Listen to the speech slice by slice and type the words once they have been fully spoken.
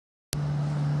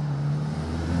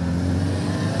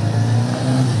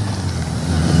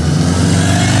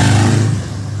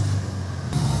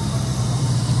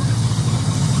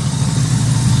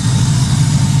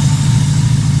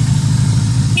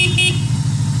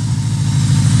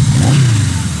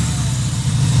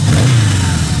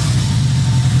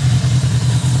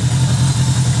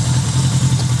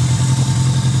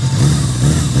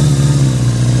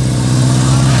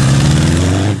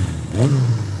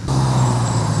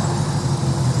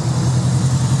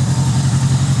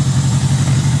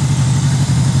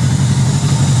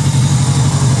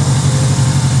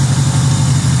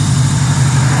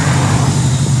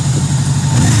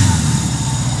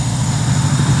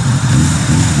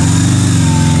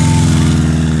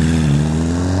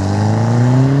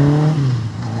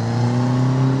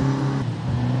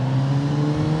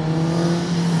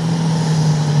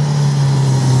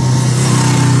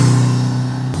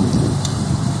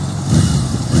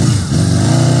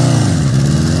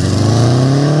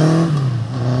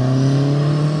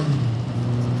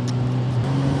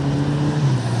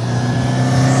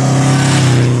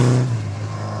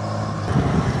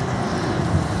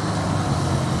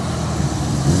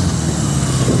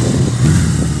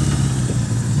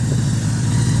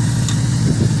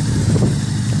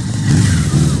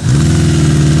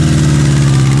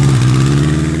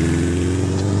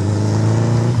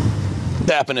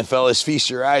happening, fellas? Feast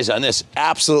your eyes on this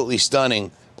absolutely stunning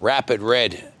rapid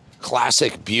red,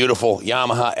 classic, beautiful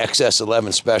Yamaha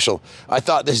XS11 special. I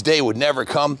thought this day would never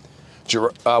come.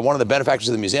 One of the benefactors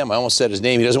of the museum, I almost said his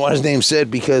name. He doesn't want his name said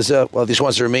because, well, he just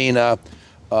wants to remain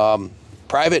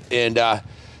private, and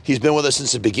he's been with us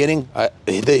since the beginning.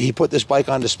 He put this bike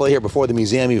on display here before the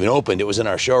museum even opened. It was in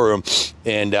our showroom,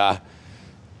 and I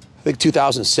think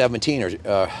 2017, or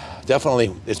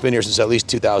definitely it's been here since at least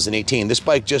 2018. This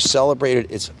bike just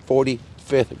celebrated its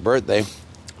 45th birthday,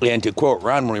 and to quote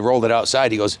Ron when we rolled it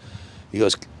outside, he goes,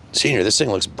 "Senior, this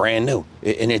thing looks brand new,"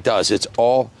 and it does. It's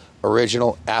all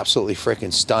original, absolutely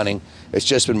freaking stunning. It's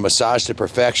just been massaged to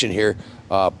perfection here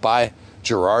by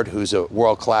Gerard, who's a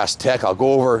world-class tech. I'll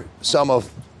go over some of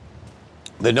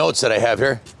the notes that I have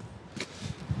here.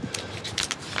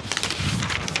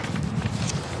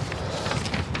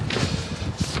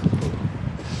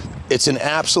 It's an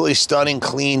absolutely stunning,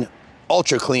 clean,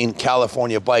 ultra clean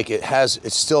California bike.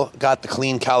 It's still got the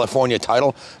clean California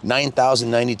title,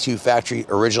 9,092 factory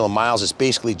original miles. It's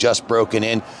basically just broken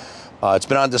in. It's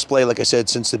been on display, like I said,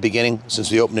 since the beginning, since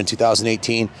we opened in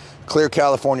 2018. Clear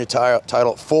California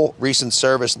title, full recent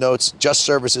service notes, just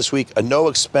service this week, a no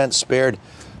expense spared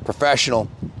professional,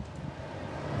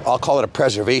 I'll call it a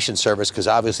preservation service, because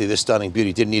obviously this stunning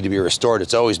beauty didn't need to be restored.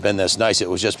 It's always been this nice. It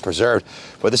was just preserved.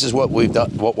 But this is what we've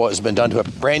done, what has been done to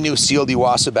it. Brand new sealed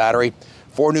Iwasa battery,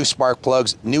 4 new spark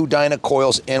plugs, new Dyna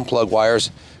coils and plug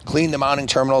wires, clean the mounting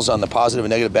terminals on the positive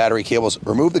and negative battery cables,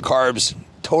 remove the carbs,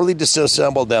 totally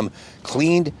disassembled them,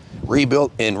 cleaned,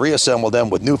 rebuilt, and reassembled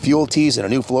them with new fuel tees and a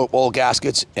new float bowl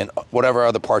gaskets and whatever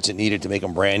other parts it needed to make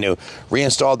them brand new.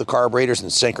 Reinstalled the carburetors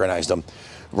and synchronized them.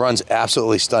 Runs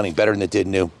absolutely stunning, better than it did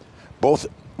new. Both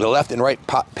the left and right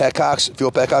petcocks,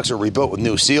 fuel petcocks, are rebuilt with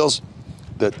new seals.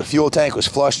 The fuel tank was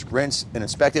flushed, rinsed, and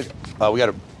inspected. We got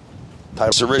a title.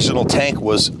 This original tank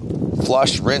was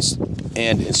flushed, rinsed,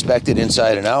 and inspected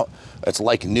inside and out. It's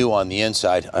like new on the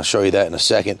inside. I'll show you that in a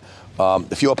second.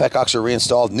 The fuel petcocks are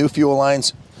reinstalled, new fuel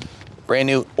lines, brand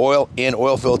new oil and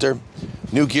oil filter,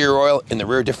 new gear oil in the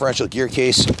rear differential gear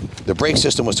case. The brake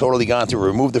system was totally gone through.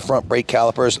 Removed the front brake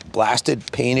calipers,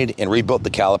 blasted, painted, and rebuilt the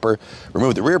caliper.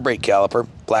 Removed the rear brake caliper,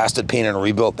 blasted, painted, and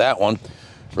rebuilt that one.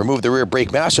 Removed the rear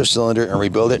brake master cylinder and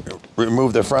rebuilt it.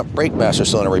 Removed the front brake master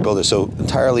cylinder and rebuilt it. So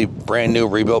entirely brand new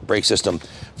rebuilt brake system.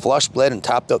 Flush, bled, and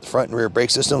topped out the front and rear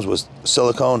brake systems with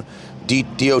silicone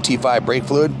DOT5 brake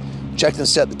fluid. Checked and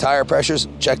set the tire pressures,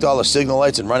 checked all the signal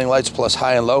lights and running lights plus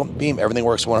high and low beam. Everything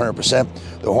works 100%.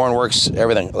 The horn works,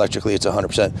 everything electrically, it's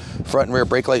 100%. Front and rear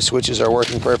brake light switches are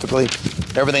working perfectly.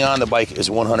 Everything on the bike is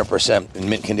 100% in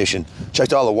mint condition.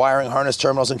 Checked all the wiring, harness,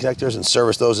 terminals, and connectors and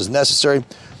serviced those as necessary.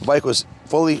 The bike was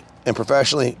fully and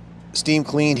professionally steam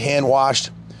cleaned, hand washed,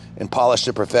 and polished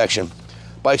to perfection.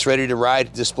 Bike's ready to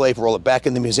ride, display, roll it back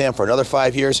in the museum for another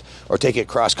 5 years, or take it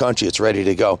cross country. It's ready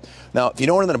to go. Now, if you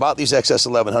know anything about these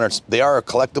XS1100s, they are a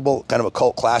collectible, kind of a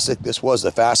cult classic. This was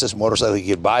the fastest motorcycle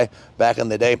you could buy back in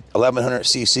the day.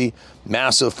 1100cc,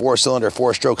 massive 4-cylinder,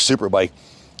 4-stroke super bike.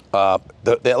 The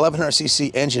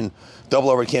 1100cc engine, double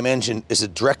overcam engine, is a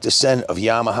direct descent of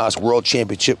Yamaha's world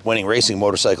championship winning racing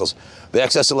motorcycles. The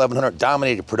XS1100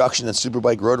 dominated production in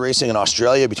superbike road racing in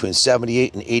Australia between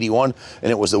 78 and 81,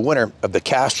 and it was the winner of the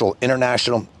Castrol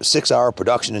International 6-hour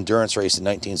production endurance race in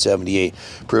 1978,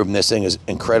 proving this thing is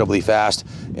incredibly fast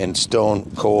and stone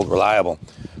cold reliable.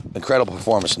 Incredible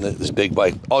performance in this big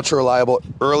bike. Ultra reliable,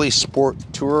 early sport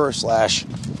tourer slash,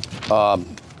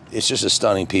 it's just a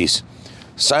stunning piece.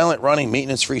 Silent running,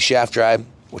 maintenance-free shaft drive,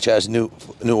 which has new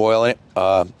oil in it.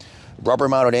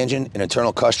 Rubber-mounted engine, an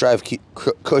internal cush drive, keep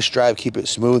it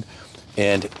smooth,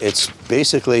 and it's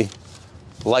basically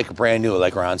like brand new,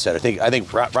 like Ron said. I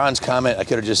think Ron's comment, I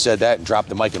could have just said that and dropped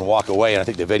the mic and walk away. And I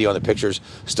think the video and the pictures,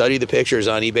 study the pictures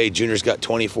on eBay. Junior's got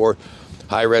 24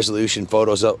 high-resolution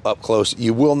photos up close.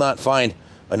 You will not find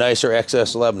a nicer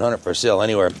XS1100 for sale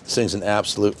anywhere. This thing's an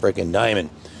absolute freaking diamond.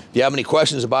 If you have any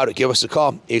questions about it, give us a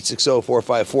call,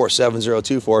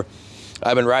 860-454-7024.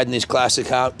 I've been riding these classic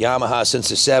Yamaha since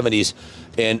the 70s,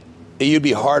 and you'd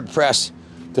be hard-pressed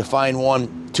to find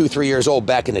one 2-3 years old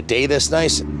back in the day this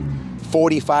nice.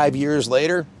 45 years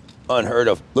later, unheard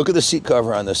of. Look at the seat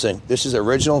cover on this thing. This is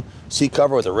original seat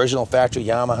cover with original factory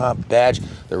Yamaha badge,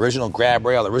 the original grab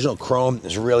rail, the original chrome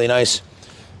is really nice.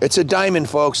 It's a diamond,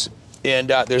 folks, and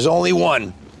there's only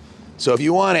one. So if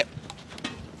you want it,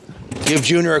 give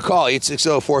Junior a call,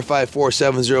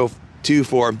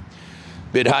 860-454-7024.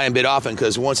 Bid high and bid often,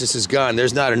 because once this is gone,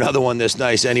 there's not another one this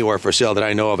nice anywhere for sale that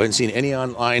I know of. I haven't seen any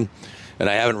online, and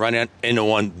I haven't run into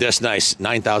one this nice.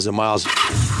 9,000 miles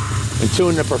and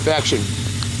tuned to perfection.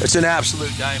 It's an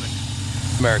absolute diamond.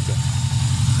 America.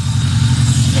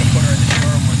 I'm gonna put her in the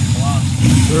showroom.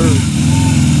 sir.